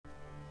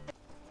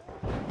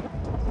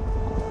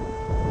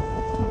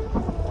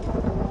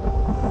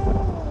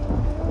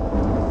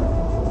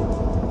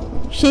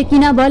সে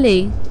কিনা বলে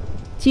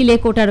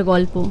চিলেকোটার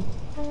গল্প,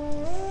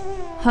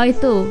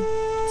 হয়তো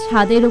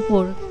ছাদের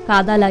ওপর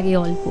কাদা লাগে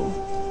অল্প।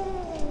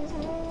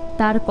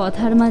 তার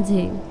কথার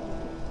মাঝে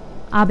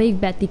আবেগ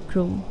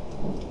ব্যতিক্রম,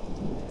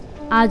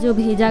 আজও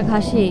ভেজা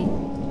ঘাসে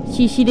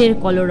শিশিরের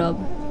কলরব।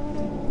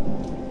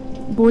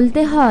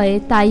 বলতে হয়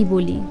তাই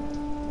বলি,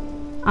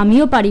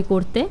 আমিও পারি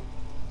করতে,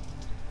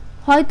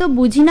 হয়তো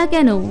বুঝি না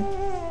কেন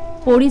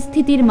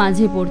পরিস্থিতির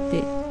মাঝে পড়তে।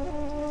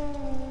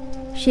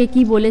 সে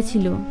কি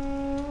বলেছিল,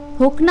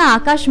 হোক না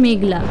আকাশ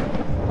মেঘলা,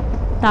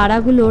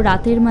 তারাগুলো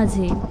রাতের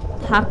মাঝে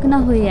থাক না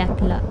হয়ে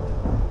একলা।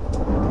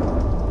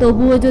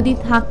 তবুও যদি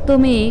থাকতো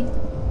মেঘ,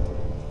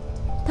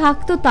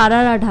 থাকতো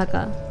তারারা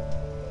ঢাকা,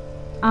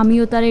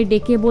 আমিও তারে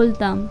ডেকে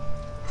বলতাম,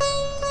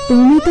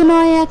 তুমি তো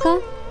নয় একা।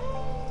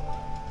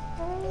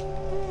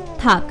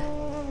 থাক,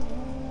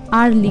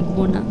 আর লিখব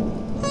না,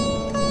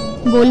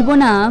 বলবো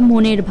না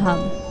মনের ভাব,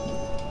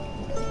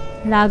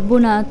 রাখবো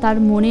না তার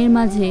মনের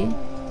মাঝে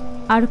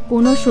আর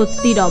কোনো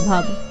সত্যির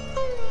অভাব।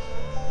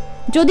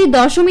 যদি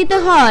দশমীতে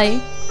হয়,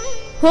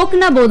 হোক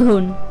না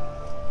বোধন,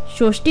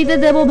 ষষ্ঠীতে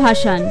দেব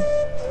ভাসান,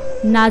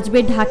 নাচবে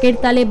ঢাকের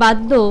তালে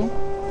বাদ্য,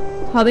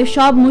 হবে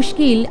সব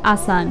মুশকিল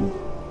আসান।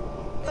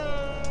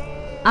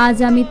 আজ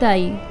আমি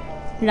তাই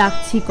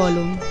রাখছি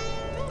কলম,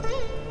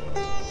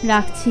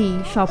 রাখছি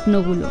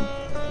স্বপ্নগুলো,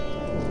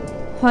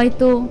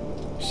 হয়তো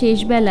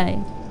শেষবেলায়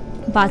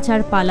বাঁচার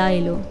পালা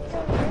এলো।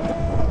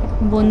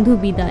 বন্ধু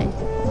বিদায়,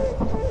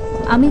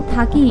 আমি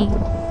থাকি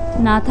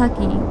না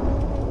থাকি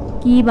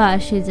কি বা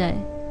আসে যায়।